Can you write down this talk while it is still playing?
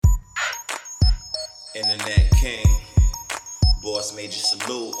Internet King, Boss Major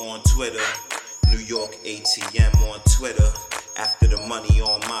Salute on Twitter, New York ATM on Twitter, After the Money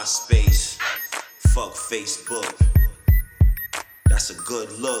on MySpace, fuck Facebook, that's a good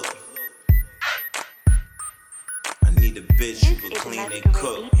look. I need a bitch who can clean and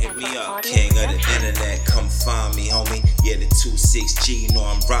cook. Hit me up, king of the internet, come find me, homie. Yeah, the 26G, you know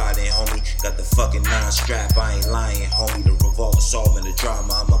I'm riding, homie. Got the fucking 9 strap, I ain't lying, homie. The revolver solving the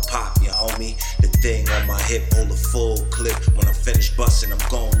drama, I'ma pop ya, homie. The thing on my hip, hold a full clip. When I'm finished busting, I'm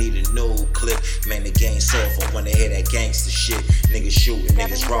gon' need a new clip. Man, the game's soft, I wanna hear that gangster shit. Niggas shooting,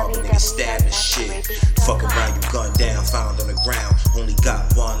 niggas robbing, niggas stabbing shit. Fuck around, you gunned down, found on the ground. Only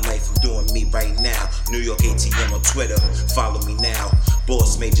got one life, I'm doing me right now. New York ATM on Twitter, follow me now.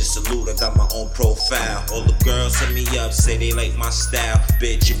 Boss Major Salute, I got my own profile. All the girls hit me up, say they like my style.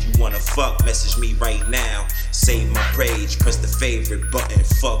 Bitch, if you wanna fuck, message me right now. Save my page, press the favorite button.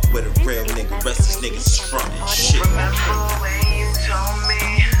 Fuck with a real nigga, rest these niggas is frontin' shit. Remember when you told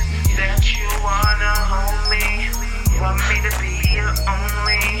me